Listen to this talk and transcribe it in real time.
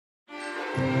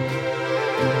Hi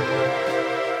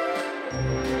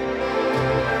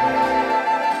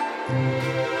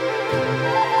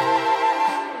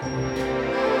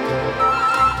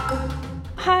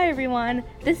everyone,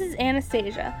 this is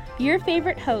Anastasia, your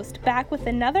favorite host, back with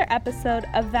another episode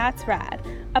of That's Rad,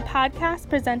 a podcast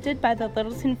presented by the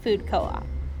Littleton Food Co-op.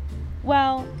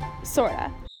 Well,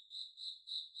 sorta.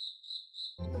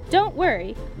 Don't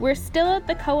worry, we're still at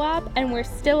the co-op and we're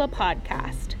still a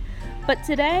podcast. But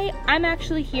today, I'm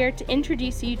actually here to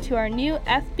introduce you to our new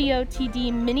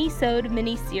FBOTD mini-sode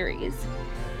mini-series.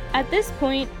 At this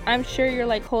point, I'm sure you're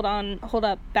like, hold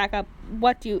up, back up,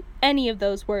 what do any of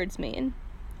those words mean?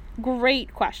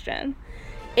 Great question.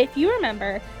 If you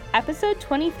remember, episode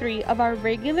 23 of our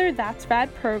regular That's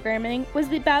Rad programming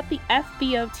was about the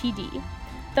FBOTD,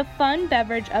 the fun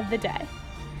beverage of the day.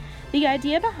 The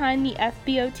idea behind the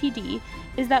FBOTD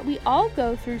is that we all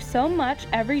go through so much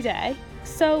every day,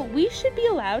 so we should be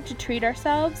allowed to treat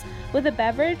ourselves with a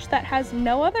beverage that has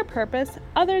no other purpose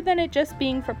other than it just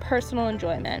being for personal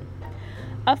enjoyment.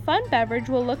 A fun beverage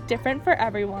will look different for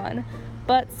everyone,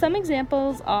 but some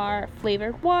examples are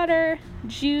flavored water,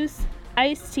 juice,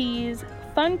 iced teas,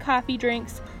 fun coffee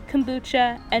drinks,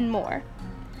 kombucha, and more.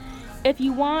 If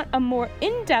you want a more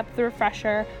in-depth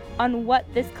refresher on what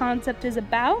this concept is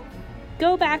about,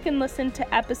 go back and listen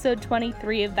to episode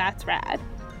 23 of That's Rad.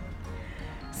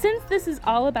 Since this is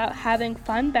all about having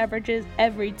fun beverages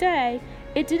every day,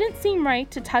 it didn't seem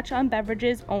right to touch on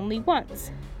beverages only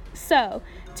once. So,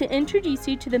 to introduce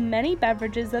you to the many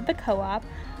beverages of the co-op,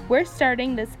 we're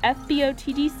starting this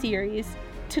FBOTD series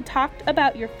to talk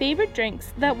about your favorite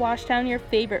drinks that wash down your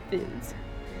favorite foods.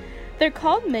 They're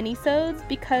called mini-sodes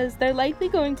because they're likely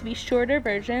going to be shorter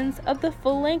versions of the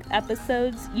full-length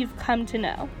episodes you've come to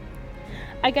know.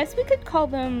 I guess we could call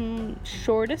them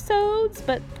short-episodes,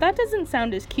 but that doesn't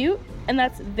sound as cute, and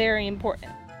that's very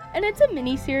important. And it's a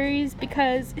mini-series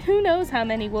because who knows how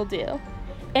many we'll do.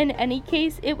 In any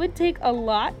case, it would take a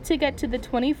lot to get to the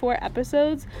 24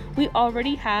 episodes we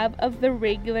already have of the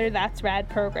regular That's Rad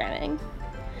programming.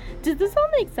 Does this all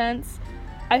make sense?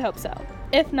 I hope so.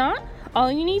 If not,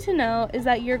 all you need to know is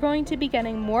that you're going to be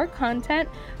getting more content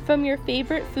from your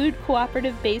favorite food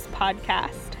cooperative-based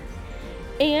podcast.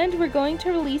 And we're going to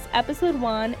release episode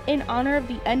 1 in honor of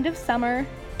the end of summer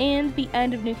and the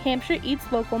end of New Hampshire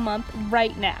Eats Local Month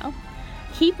right now.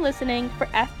 Keep listening for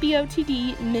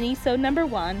FBOTD Minisode number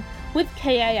 1 with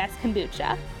KIS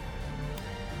Kombucha.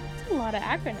 That's a lot of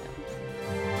acronyms.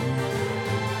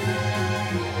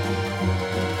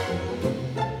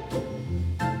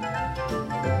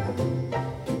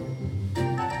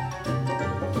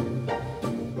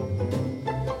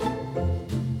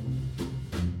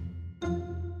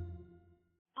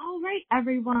 All right,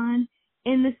 everyone.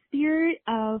 In the spirit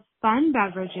of fun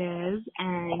beverages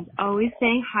and always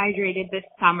staying hydrated this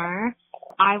summer,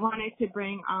 I wanted to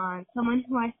bring on someone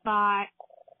who I thought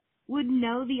would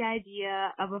know the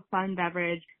idea of a fun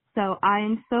beverage. So I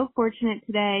am so fortunate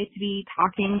today to be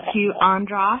talking to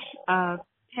Androsh of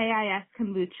KIS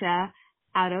Kombucha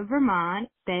out of Vermont.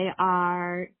 They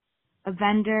are a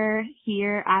vendor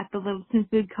here at the Littleton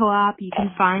Food Co-op. You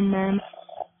can find them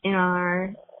in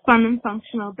our fun and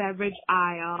functional beverage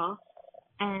aisle.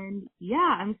 And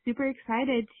yeah, I'm super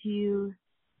excited to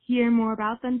hear more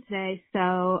about them today. So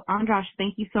Androsh,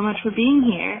 thank you so much for being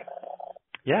here.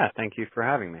 Yeah, thank you for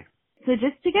having me. So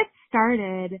just to get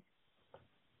started,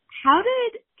 how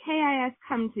did KIS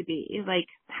come to be? Like,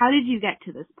 how did you get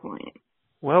to this point?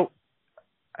 Well,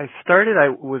 I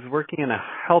was working in a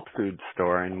health food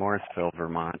store in Morrisville,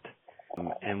 Vermont,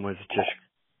 and was just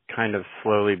kind of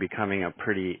slowly becoming a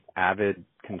pretty avid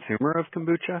consumer of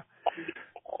kombucha.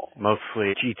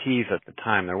 Mostly GTs at the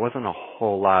time. There wasn't a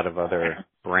whole lot of other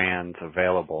brands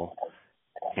available.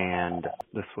 And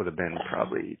this would have been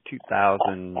probably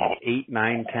 2008,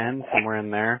 9, 10, somewhere in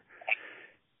there.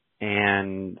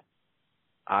 And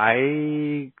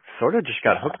I sort of just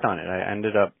got hooked on it. I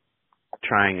ended up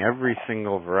trying every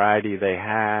single variety they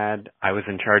had. I was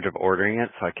in charge of ordering it,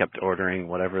 so I kept ordering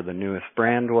whatever the newest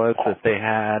brand was that they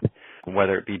had,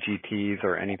 whether it be GTs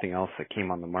or anything else that came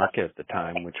on the market at the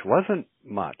time, which wasn't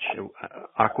much.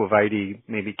 Aquavite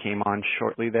maybe came on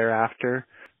shortly thereafter.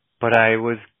 But I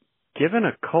was given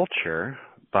a culture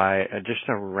by just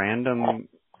a random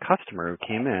customer who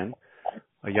came in,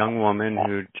 a young woman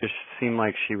who just seemed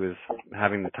like she was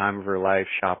having the time of her life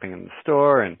shopping in the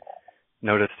store and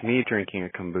noticed me drinking a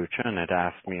kombucha and had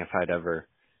asked me if I'd ever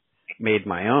made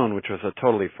my own, which was a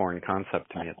totally foreign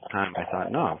concept to me at the time. I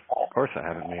thought, no, of course I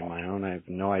haven't made my own. I have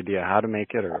no idea how to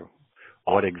make it or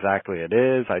what exactly it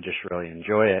is. I just really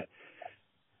enjoy it.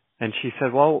 And she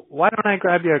said, well, why don't I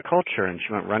grab you a culture? And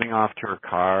she went running off to her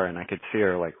car, and I could see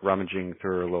her like rummaging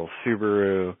through her little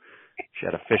Subaru. She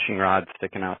had a fishing rod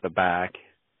sticking out the back.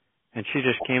 And she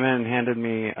just came in and handed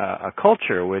me a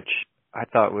culture, which I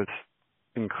thought was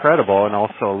incredible and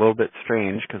also a little bit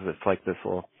strange because it's like this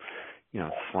little,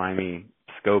 slimy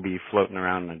SCOBY floating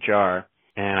around in a jar.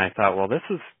 And I thought, well, this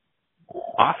is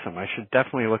awesome. I should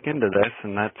definitely look into this.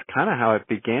 And that's kind of how it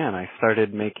began. I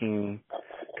started making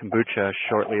kombucha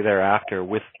shortly thereafter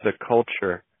with the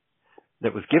culture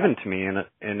that was given to me,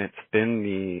 and it's been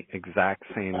the exact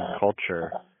same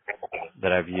culture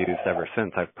that I've used ever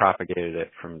since. I've propagated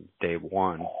it from day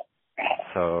one.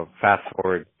 So fast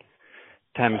forward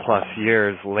 10 plus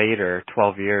years later,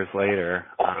 12 years later,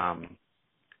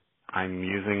 I'm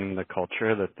using the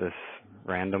culture that this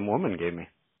random woman gave me.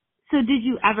 So did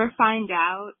you ever find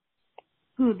out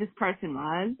who this person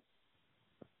was?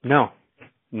 No,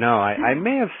 I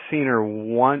may have seen her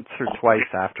once or twice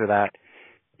after that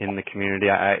in the community.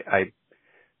 I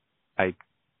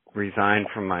resigned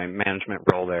from my management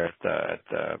role there at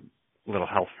the little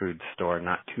health food store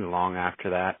not too long after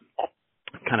that.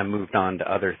 Kind of moved on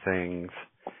to other things,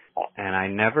 and I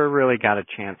never really got a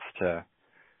chance to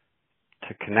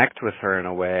connect with her in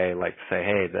a way, like say,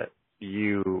 hey, that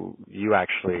you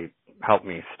actually helped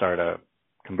me start a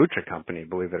kombucha company,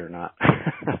 believe it or not,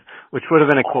 which would have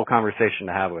been a cool conversation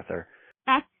to have with her.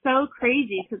 That's so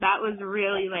crazy, because that was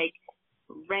really like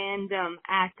random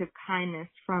act of kindness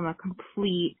from a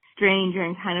complete stranger,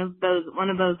 and kind of one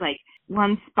of those like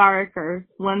one spark or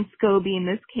one SCOBY in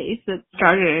this case that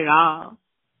started it all.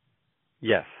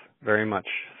 Yes, very much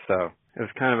so. It was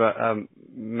kind of a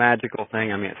magical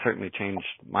thing. I mean, it certainly changed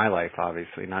my life,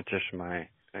 obviously, not just my,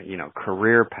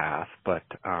 career path, but,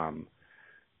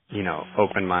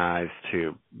 opened my eyes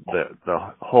to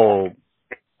the whole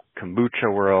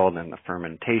kombucha world and the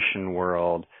fermentation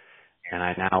world. And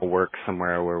I now work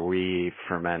somewhere where we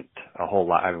ferment a whole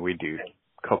lot. I mean, we do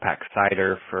co-pack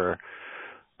cider for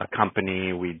a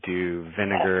company. We do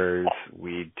vinegars.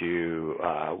 We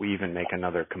even make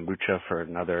another kombucha for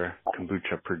another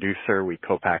kombucha producer. We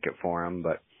co-pack it for them.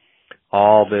 But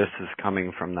all this is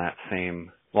coming from that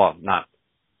same, well, not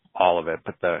all of it,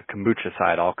 but the kombucha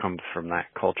side all comes from that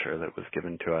culture that was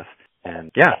given to us. And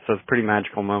yeah, so it's a pretty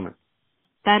magical moment.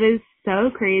 That is so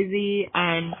crazy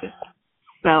and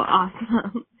so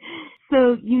awesome.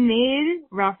 So you made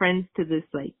reference to this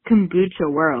like kombucha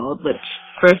world, which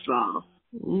first of all,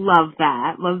 love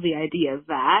that. Love the idea of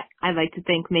that. I'd like to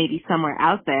think maybe somewhere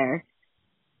out there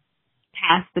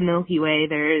past the Milky Way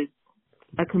there's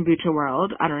a kombucha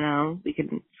world. I don't know. We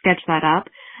can sketch that up.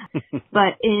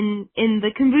 But in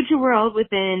the kombucha world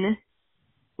within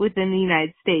the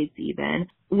United States even,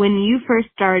 when you first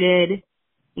started,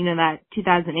 that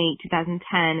 2008,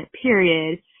 2010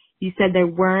 period, you said there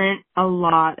weren't a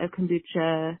lot of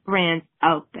kombucha brands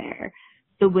out there.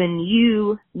 So when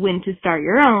you went to start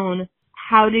your own,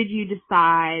 how did you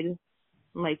decide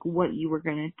like what you were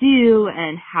going to do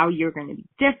and how you're going to be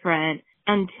different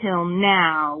until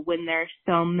now when there's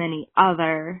so many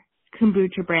other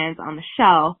kombucha brands on the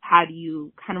shelf? How do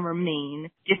you kind of remain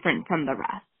different from the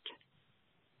rest?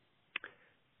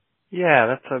 Yeah,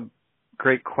 that's a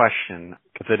great question,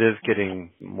 because it is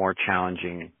getting more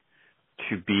challenging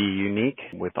to be unique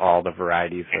with all the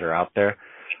varieties that are out there.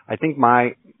 I think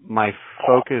my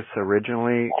focus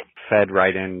originally fed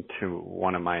right into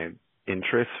one of my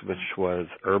interests, which was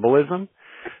herbalism.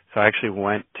 So I actually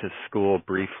went to school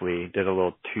briefly, did a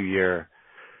little 2-year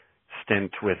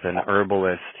stint with an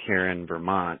herbalist here in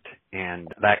Vermont, and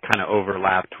that kind of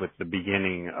overlapped with the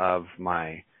beginning of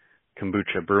my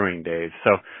kombucha brewing days.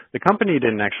 So the company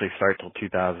didn't actually start till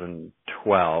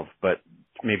 2012, but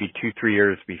maybe 2-3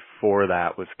 years before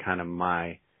that was kind of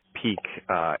my peak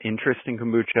interest in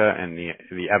kombucha and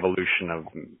the evolution of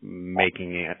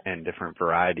making it in different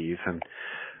varieties. And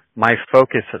my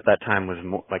focus at that time was,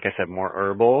 more, like I said, more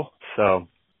herbal. So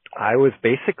I was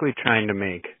basically trying to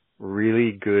make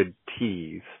really good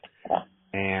teas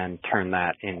and turn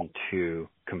that into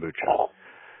kombucha.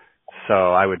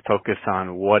 So I would focus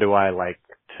on what do I like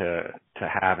to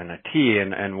have in a tea,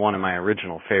 and one of my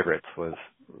original favorites was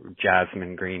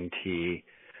jasmine green tea,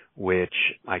 which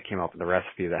I came up with a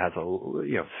recipe that has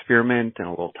a spearmint and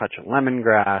a little touch of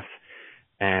lemongrass,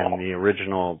 and the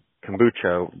original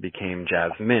kombucha became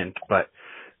jasmint. But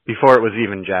before it was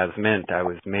even jasmint, I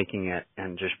was making it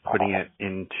and just putting it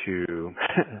into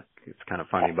it's kind of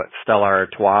funny, but Stella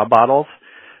Artois bottles.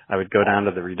 I would go down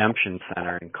to the Redemption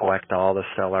Center and collect all the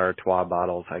Stella Artois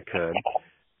bottles I could,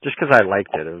 just because I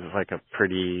liked it. It was like a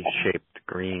pretty shaped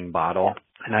green bottle,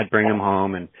 and I'd bring them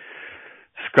home and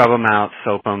scrub them out,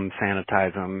 soap them,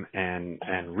 sanitize them, and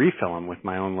refill them with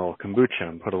my own little kombucha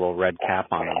and put a little red cap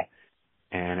on them.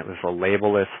 And it was a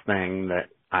labelless thing that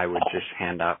I would just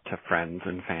hand out to friends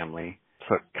and family.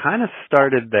 So it kind of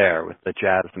started there with the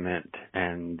jasmine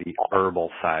and the herbal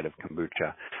side of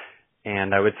kombucha.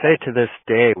 And I would say to this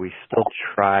day, we still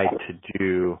try to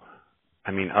do,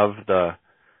 of the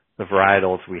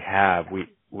varietals we have,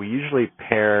 we usually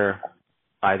pair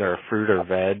either a fruit or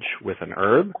veg with an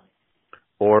herb,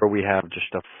 or we have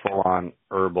just a full-on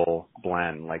herbal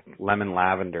blend. Like lemon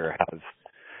lavender has,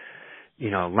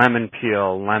 lemon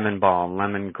peel, lemon balm,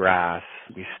 lemongrass.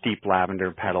 We steep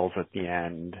lavender petals at the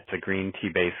end. It's a green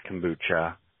tea-based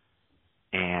kombucha.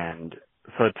 And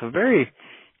so it's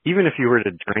even if you were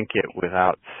to drink it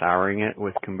without souring it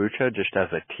with kombucha, just as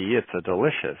a tea, it's a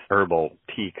delicious herbal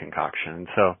tea concoction.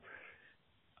 So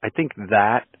I think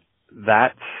that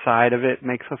side of it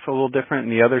makes us a little different.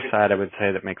 And the other side I would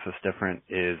say that makes us different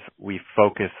is we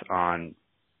focus on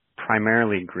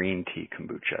primarily green tea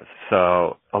kombuchas.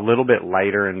 So a little bit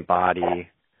lighter in body,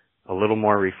 a little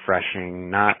more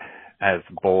refreshing, not as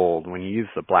bold. When you use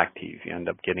the black teas, you end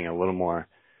up getting a little more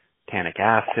tannic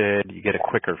acid, you get a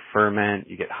quicker ferment,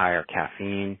 you get higher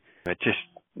caffeine. It just,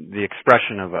 the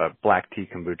expression of a black tea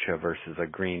kombucha versus a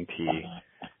green tea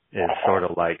is sort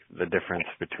of like the difference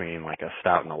between like a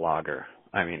stout and a lager.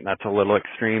 That's a little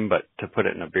extreme, but to put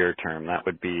it in a beer term, that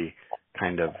would be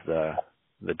kind of the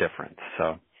difference.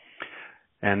 So,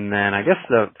 and then I guess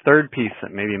the third piece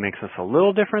that maybe makes us a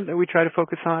little different that we try to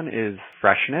focus on is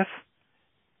freshness.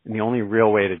 And the only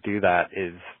real way to do that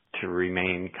is to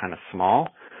remain kind of small.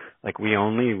 Like we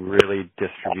only really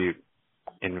distribute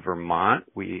in Vermont.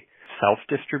 We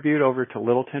self-distribute over to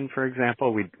Littleton, for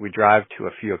example. We drive to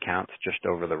a few accounts just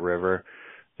over the river,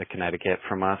 the Connecticut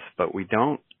from us, but we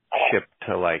don't ship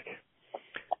to like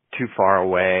too far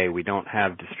away. We don't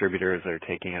have distributors that are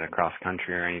taking it across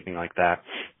country or anything like that.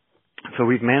 So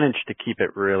we've managed to keep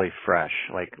it really fresh.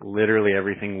 Like literally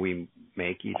everything we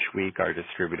make each week, our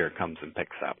distributor comes and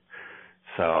picks up.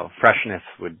 So freshness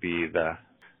would be the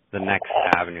next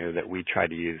avenue that we try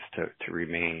to use to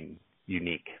remain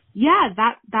unique. Yeah,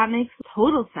 that makes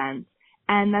total sense.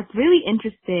 And that's really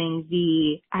interesting,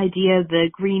 the idea of the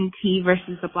green tea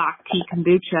versus the black tea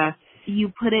kombucha. You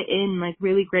put it in like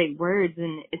really great words,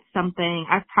 and it's something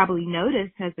I've probably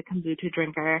noticed as a kombucha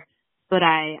drinker, but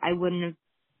I wouldn't have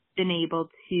been able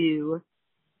to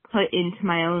put into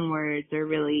my own words or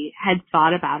really had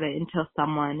thought about it until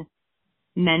someone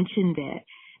mentioned it.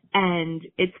 And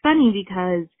it's funny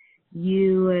because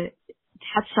you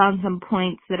touched on some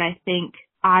points that I think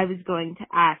I was going to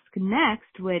ask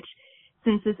next, which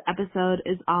since this episode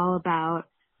is all about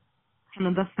kind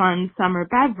of the fun summer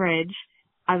beverage,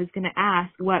 I was going to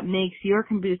ask what makes your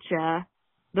kombucha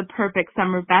the perfect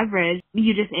summer beverage.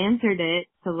 You just answered it.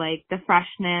 So like the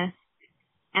freshness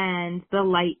and the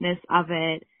lightness of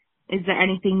it. Is there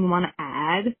anything you want to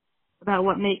add about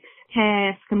what makes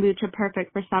KIS kombucha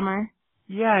perfect for summer?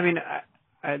 Yeah,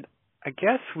 I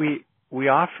guess we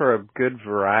offer a good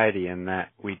variety in that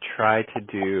we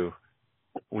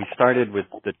started with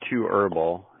the 2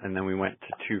 herbal, and then we went to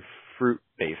 2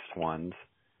 fruit-based ones,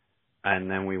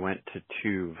 and then we went to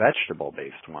 2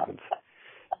 vegetable-based ones.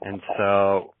 And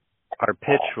so our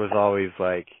pitch was always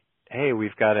like, hey,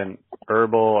 we've got an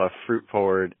herbal, a fruit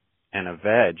forward, and a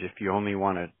veg. If you only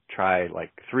want to try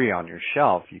like 3 on your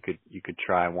shelf, you could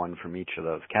try one from each of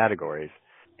those categories.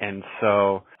 And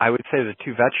so I would say the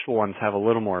 2 vegetable ones have a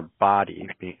little more body,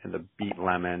 the beet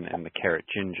lemon and the carrot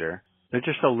ginger. They're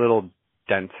just a little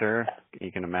denser.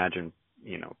 You can imagine,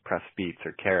 pressed beets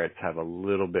or carrots have a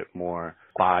little bit more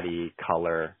body,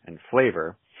 color, and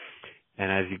flavor.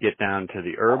 And as you get down to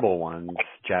the herbal ones,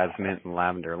 jasmine and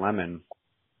lavender lemon,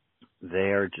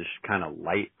 they are just kind of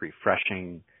light,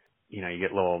 refreshing. You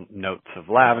get little notes of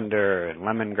lavender and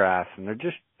lemongrass, and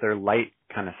they're light,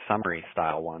 kind of summery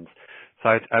style ones. So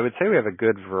I would say we have a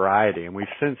good variety, and we've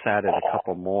since added a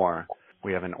couple more.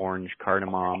 We have an orange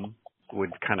cardamom, would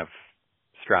kind of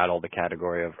straddle the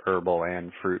category of herbal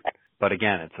and fruit. But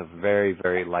again, it's a very,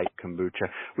 very light kombucha.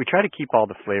 We try to keep all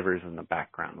the flavors in the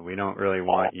background. We don't really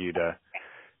want you to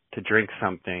drink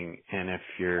something, and if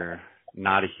you're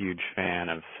not a huge fan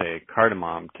of, say,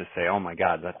 cardamom, to say, oh my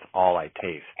God, that's all I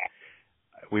taste.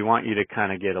 We want you to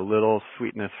kind of get a little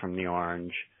sweetness from the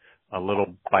orange, a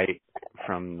little bite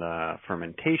from the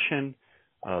fermentation,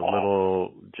 a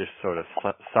little just sort of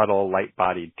subtle,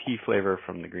 light-bodied tea flavor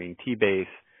from the green tea base,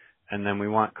 and then we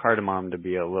want cardamom to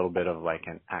be a little bit of like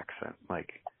an accent,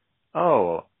 like,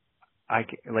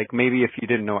 like maybe if you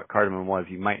didn't know what cardamom was,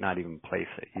 you might not even place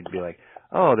it. You'd be like,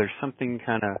 oh, there's something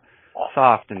kind of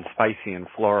soft and spicy and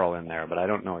floral in there, but I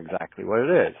don't know exactly what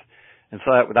it is. And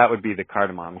so that would be the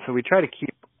cardamom. So we try to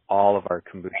keep all of our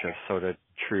kombucha sort of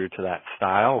true to that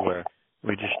style, where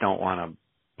we just don't want to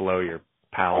blow your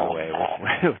palate away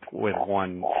with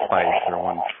one spice or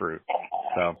one fruit.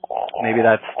 So maybe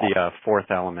that's the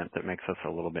fourth element that makes us a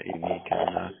little bit unique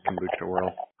in the kombucha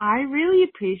world. I really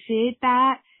appreciate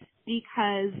that,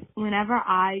 because whenever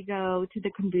I go to the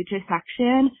kombucha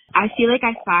section, I feel like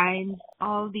I find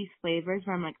all of these flavors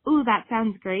where I'm like, ooh, that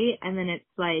sounds great. And then it's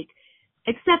like,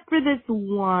 except for this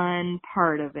one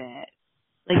part of it.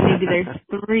 Like maybe there's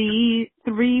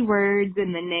three words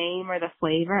in the name or the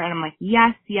flavor, and I'm like,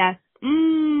 yes,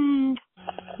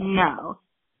 no.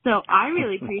 So I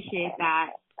really appreciate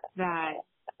that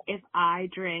if I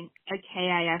drink a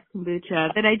KIS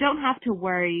kombucha, that I don't have to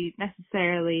worry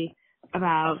necessarily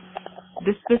about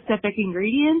the specific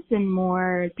ingredients and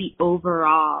more the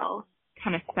overall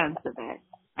kind of sense of it,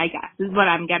 I guess, is what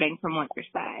I'm getting from what you're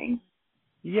saying.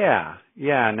 Yeah,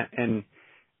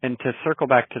 and to circle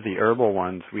back to the herbal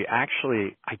ones, we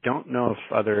actually, I don't know if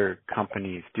other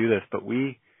companies do this, but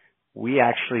we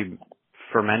actually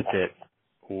ferment it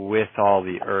with all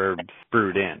the herbs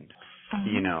brewed in,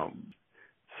 you know.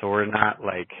 So we're not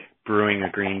like brewing a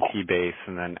green tea base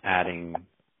and then adding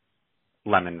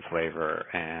lemon flavor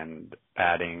and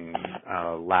adding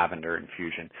lavender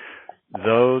infusion.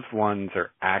 Those ones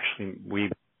are actually, we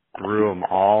brew them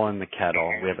all in the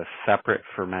kettle. We have a separate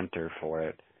fermenter for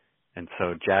it. And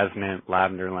so jasmine,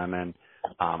 lavender, lemon,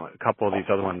 a couple of these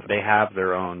other ones, they have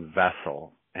their own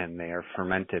vessel and they are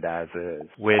fermented as is,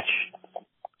 which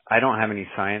I don't have any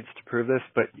science to prove this,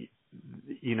 but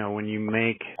you know, when you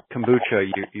make kombucha,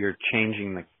 you're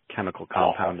changing the chemical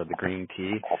compound of the green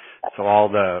tea. So all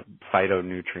the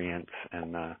phytonutrients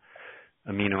and the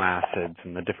amino acids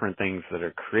and the different things that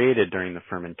are created during the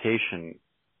fermentation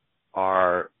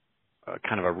are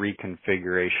kind of a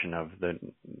reconfiguration of the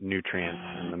nutrients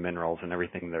and the minerals and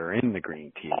everything that are in the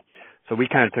green tea. So we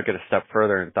kind of took it a step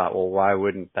further and thought, well, why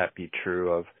wouldn't that be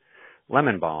true of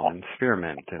lemon balm and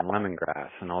spearmint and lemongrass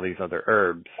and all these other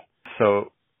herbs?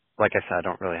 So like I said, I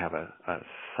don't really have a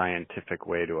scientific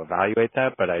way to evaluate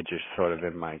that, but I just sort of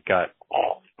in my gut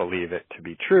believe it to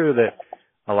be true that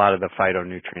a lot of the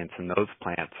phytonutrients in those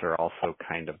plants are also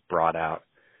kind of brought out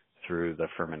through the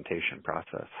fermentation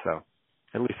process. So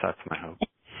at least that's my hope.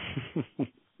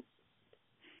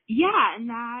 Yeah, and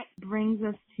that brings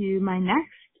us to my next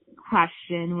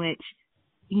question, which,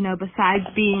 you know, besides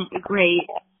being a great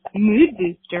mood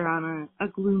booster on a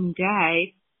gloomy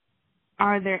day,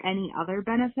 are there any other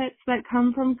benefits that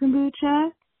come from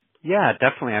kombucha? Yeah,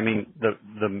 definitely. I mean,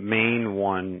 the main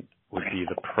one would be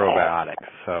the probiotics.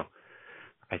 So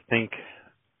I think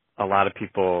a lot of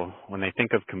people, when they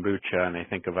think of kombucha and they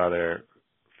think of other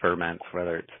ferments,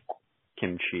 whether it's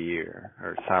kimchi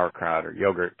or sauerkraut or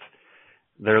yogurts,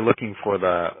 they're looking for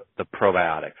the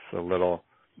probiotics, the little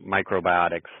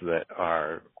microbiotics that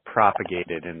are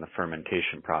propagated in the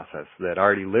fermentation process that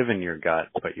already live in your gut,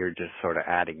 but you're just sort of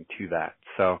adding to that.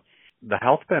 So the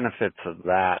health benefits of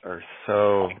that are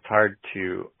so, it's hard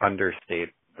to understate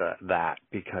that,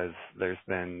 because there's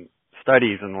been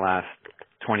studies in the last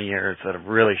 20 years that have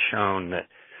really shown that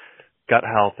gut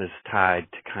health is tied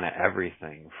to kind of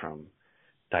everything from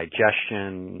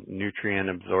digestion, nutrient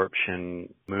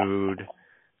absorption, mood,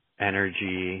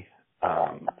 energy,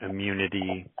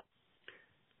 immunity.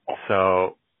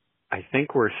 So I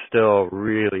think we're still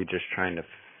really just trying to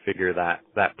figure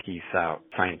that piece out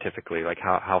scientifically, like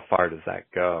how far does that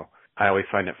go? I always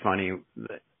find it funny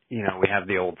that, you know, we have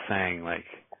the old saying like,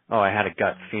 oh, I had a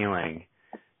gut feeling,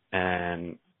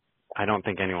 and I don't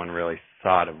think anyone really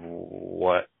thought of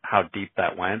how deep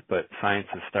that went, but science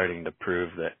is starting to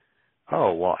prove that,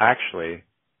 oh, well, actually,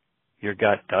 your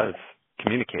gut does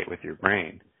communicate with your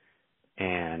brain.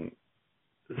 And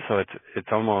so it's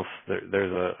almost,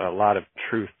 there's a lot of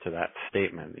truth to that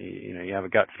statement. You know, you have a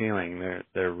gut feeling,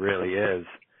 there really is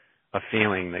a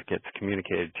feeling that gets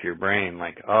communicated to your brain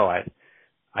like, oh,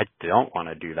 I don't want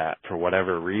to do that for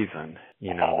whatever reason.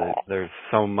 You know, there's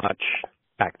so much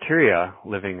bacteria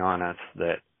living on us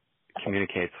that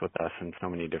communicates with us in so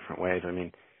many different ways. I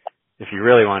mean, if you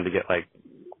really wanted to get like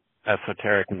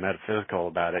esoteric and metaphysical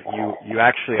about it, you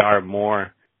actually are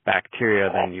more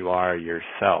bacteria than you are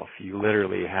yourself. You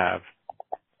literally have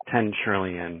 10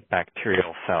 trillion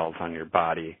bacterial cells on your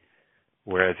body,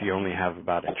 whereas you only have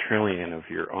about 1 trillion of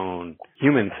your own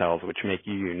human cells, which make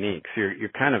you unique. So you're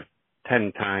kind of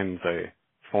 10 times a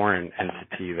foreign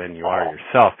entity than you are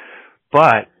yourself.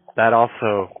 But that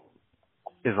also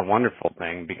is a wonderful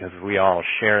thing because we all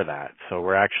share that. So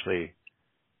we're actually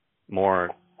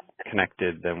more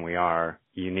connected than we are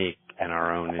unique and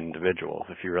our own individuals,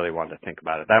 if you really want to think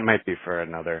about it. That might be for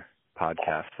another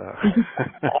podcast, though.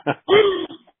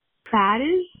 That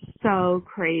is so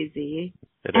crazy.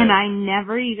 And I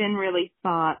never even really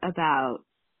thought about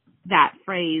that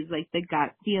phrase, like the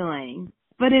gut feeling.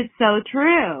 But it's so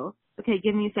true. Okay,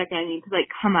 give me a second. I need to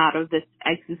come out of this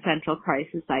existential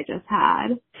crisis I just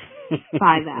had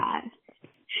by that.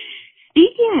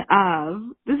 Speaking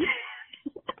of,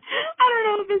 I don't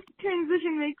know if this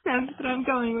transition makes sense, but I'm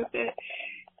going with it.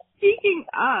 Speaking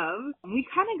of, we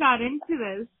kind of got into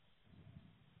this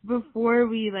before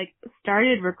we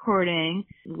started recording,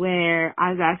 where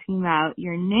I was asking about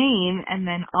your name, and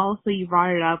then also you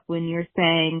brought it up when you were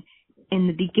saying in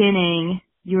the beginning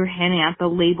you were handing out the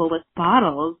labelless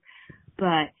bottles.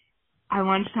 But I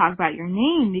wanted to talk about your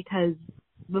name because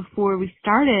before we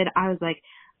started, I was like,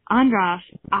 Andras,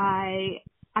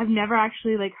 I've never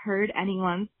actually heard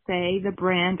anyone say the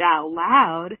brand out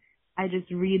loud. I just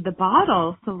read the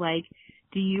bottle. So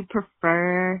do you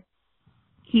prefer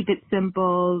keep it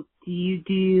simple? Do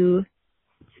you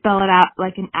spell it out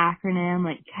like an acronym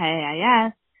like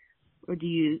KIS? Or do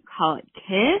you call it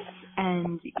KISS?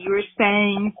 And you were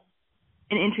saying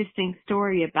an interesting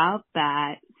story about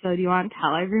that. So do you want to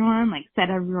tell everyone, set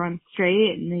everyone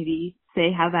straight and maybe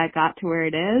say how that got to where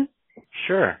it is?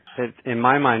 Sure. It, in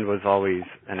my mind, was always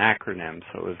an acronym.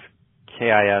 So it was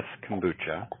KIS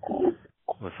Kombucha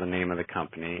was the name of the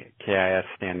company. KIS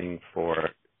standing for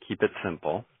Keep It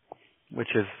Simple, which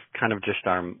is kind of just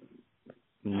our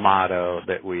motto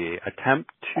that we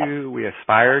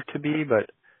aspire to be, but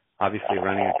obviously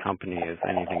running a company is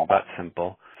anything but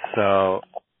simple. So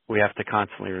we have to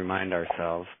constantly remind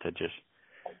ourselves to just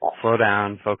slow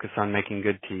down, focus on making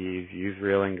good teas, use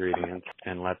real ingredients,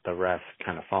 and let the rest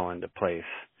kind of fall into place.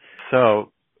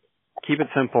 So Keep It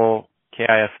Simple,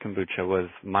 KIS Kombucha was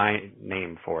my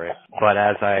name for it. But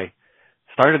as I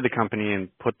started the company and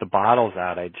put the bottles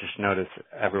out, I just noticed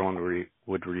everyone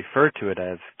would refer to it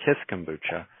as KISS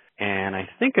Kombucha. And I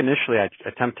think initially I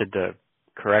attempted to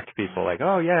correct people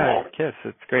oh, yeah, it's KISS,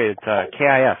 it's great. It's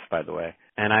KIS, by the way.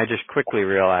 And I just quickly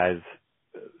realized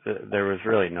there was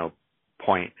really no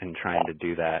point in trying to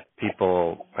do that.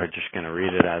 People are just going to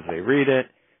read it as they read it.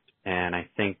 And I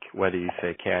think whether you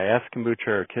say KIS Kombucha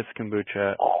or KISS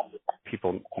Kombucha,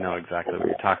 people know exactly what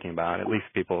you're talking about, at least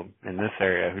people in this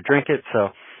area who drink it. So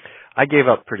I gave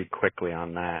up pretty quickly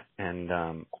on that. And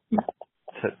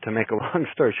to make a long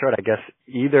story short, I guess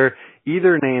either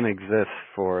name exists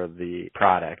for the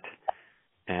product.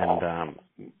 And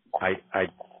I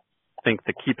think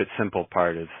the keep it simple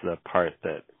part is the part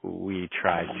that we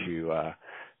try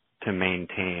to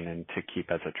maintain and to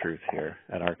keep as a truth here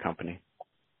at our company.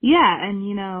 Yeah, and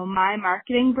my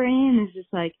marketing brain is just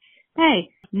hey,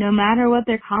 no matter what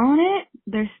they're calling it,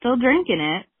 they're still drinking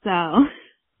it, so.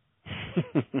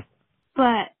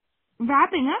 But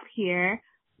wrapping up here,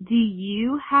 do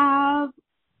you have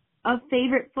a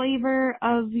favorite flavor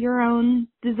of your own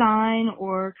design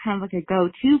or kind of a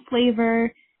go-to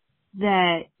flavor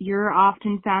that you're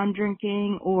often found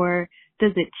drinking, or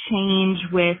does it change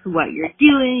with what you're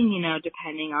doing,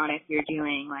 depending on if you're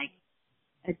doing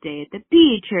a day at the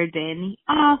beach or a day in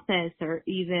the office or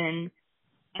even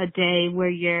a day where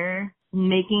you're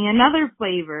making another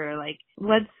flavor?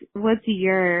 What's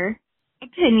your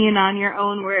opinion on your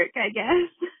own work, I guess?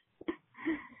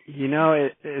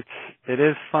 It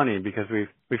is funny because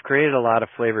we've created a lot of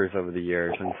flavors over the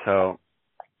years, and so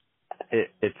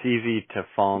it's easy to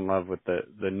fall in love with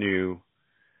the new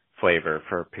flavor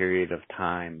for a period of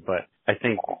time. But I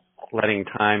think letting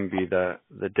time be the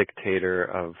dictator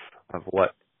of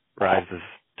what rises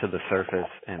to the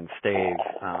surface and stays.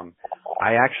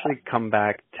 I actually come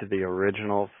back to the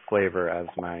original flavor as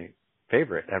my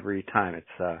favorite every time.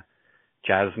 It's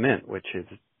Jasmint, which is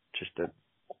just a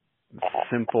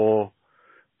simple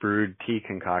brewed tea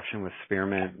concoction with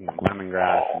spearmint and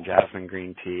lemongrass and jasmine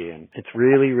green tea, and it's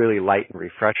really, really light and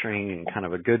refreshing and kind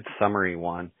of a good summery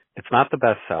one. It's not the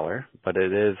best seller, but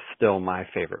it is still my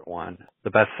favorite one. The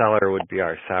best seller would be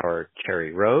our sour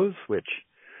cherry rose, which,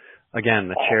 again,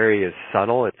 the cherry is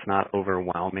subtle, it's not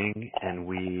overwhelming, and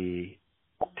we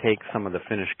take some of the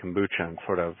finished kombucha and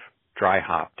sort of dry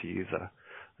hop, to use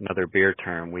another beer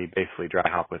term. We basically dry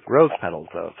hop with rose petals,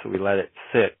 though, so we let it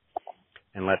sit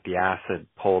and let the acid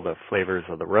pull the flavors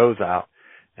of the rose out,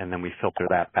 and then we filter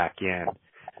that back in.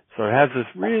 So it has this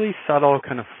really subtle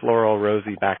kind of floral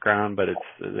rosy background, but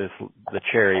the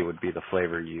cherry would be the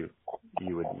flavor you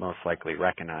would most likely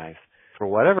recognize. For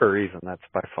whatever reason, that's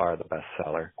by far the best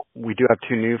seller. We do have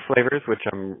two new flavors, which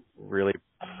I'm really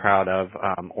proud of.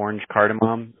 Orange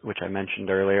cardamom, which I mentioned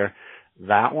earlier.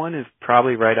 That one is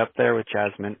probably right up there with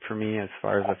Jasmint for me as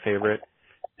far as a favorite.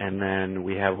 And then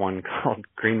we have one called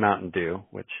Green Mountain Dew,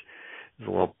 which is a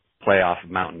little play off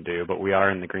of Mountain Dew, but we are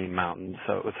in the Green Mountains,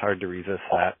 so it was hard to resist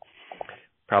that.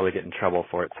 Probably get in trouble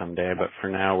for it someday, but for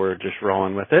now we're just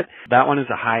rolling with it. That one is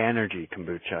a high energy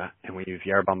kombucha, and we use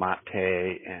yerba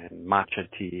mate and matcha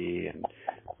tea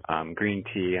and green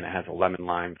tea, and it has a lemon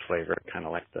lime flavor, kind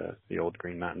of like the old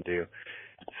Green Mountain Dew.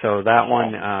 So that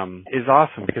one is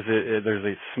awesome because there's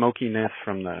a smokiness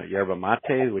from the yerba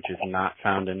mate, which is not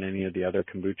found in any of the other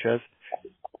kombuchas.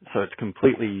 So it's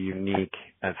completely unique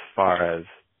as far as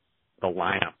the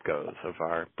lineup goes of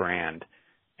our brand.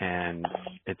 And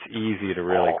it's easy to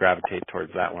really gravitate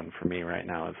towards that one for me right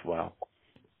now as well.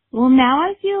 Well, now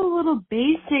I feel a little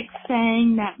basic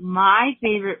saying that my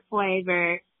favorite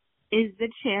flavor is the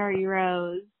cherry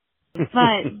rose.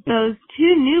 But those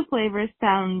two new flavors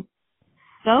sound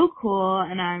so cool,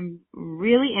 and I'm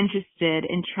really interested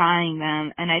in trying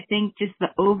them. And I think just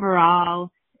the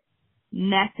overall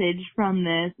message from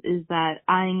this is that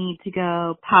I need to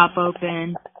go pop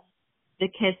open the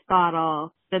Kiss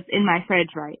bottle that's in my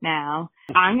fridge right now.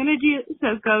 I'm going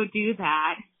to go do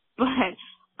that. But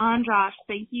Andras,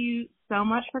 thank you so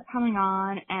much for coming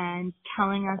on and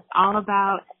telling us all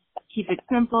about Keep It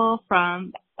Simple,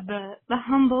 from the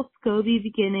humble SCOBY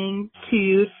beginnings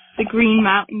to the Green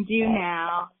Mountain Dew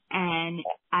now. And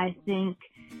I think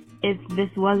if this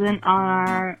wasn't on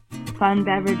our fun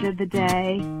beverage of the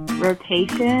day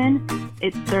rotation,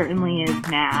 it certainly is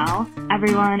now.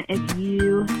 Everyone, if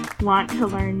you want to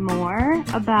learn more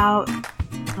about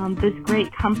this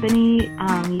great company,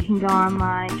 you can go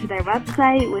online to their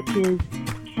website, which is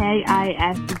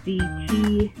KISVT.com.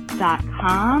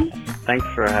 Thanks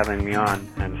for having me on,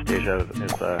 Anastasia.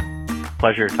 It's a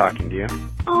pleasure talking to you.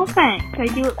 Oh, thanks. I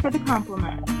do it for the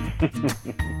compliment.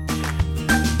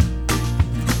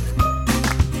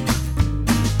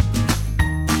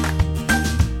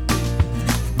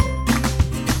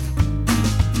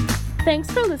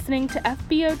 Thanks for listening to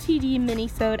FBOTD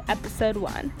Minisode Episode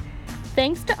 1.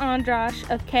 Thanks to Andras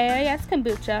of KIS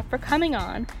Kombucha for coming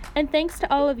on, and thanks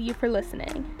to all of you for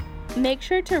listening. Make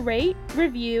sure to rate,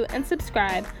 review, and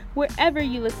subscribe wherever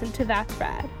you listen to That's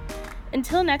Rad.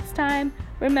 Until next time,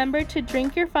 remember to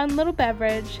drink your fun little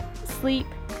beverage, sleep,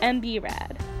 and be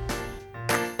rad.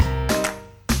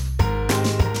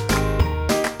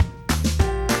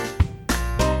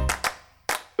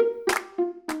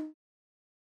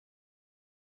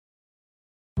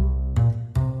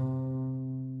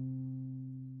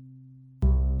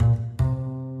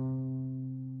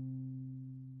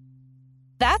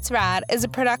 That's Rad is a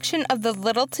production of the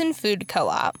Littleton Food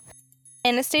Co-op.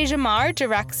 Anastasia Marr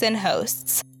directs and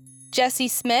hosts. Jesse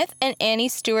Smith and Annie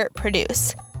Stewart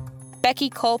produce. Becky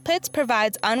Colpitts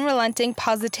provides unrelenting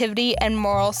positivity and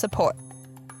moral support.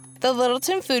 The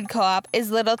Littleton Food Co-op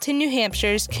is Littleton, New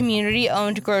Hampshire's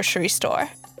community-owned grocery store.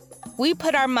 We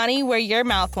put our money where your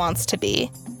mouth wants to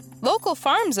be. Local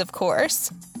farms, of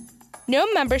course. No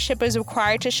membership is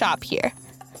required to shop here.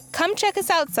 Come check us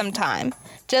out sometime,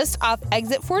 just off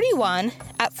Exit 41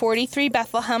 at 43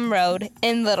 Bethlehem Road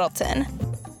in Littleton.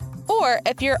 Or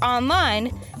if you're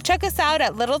online, check us out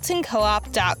at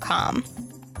littletoncoop.com.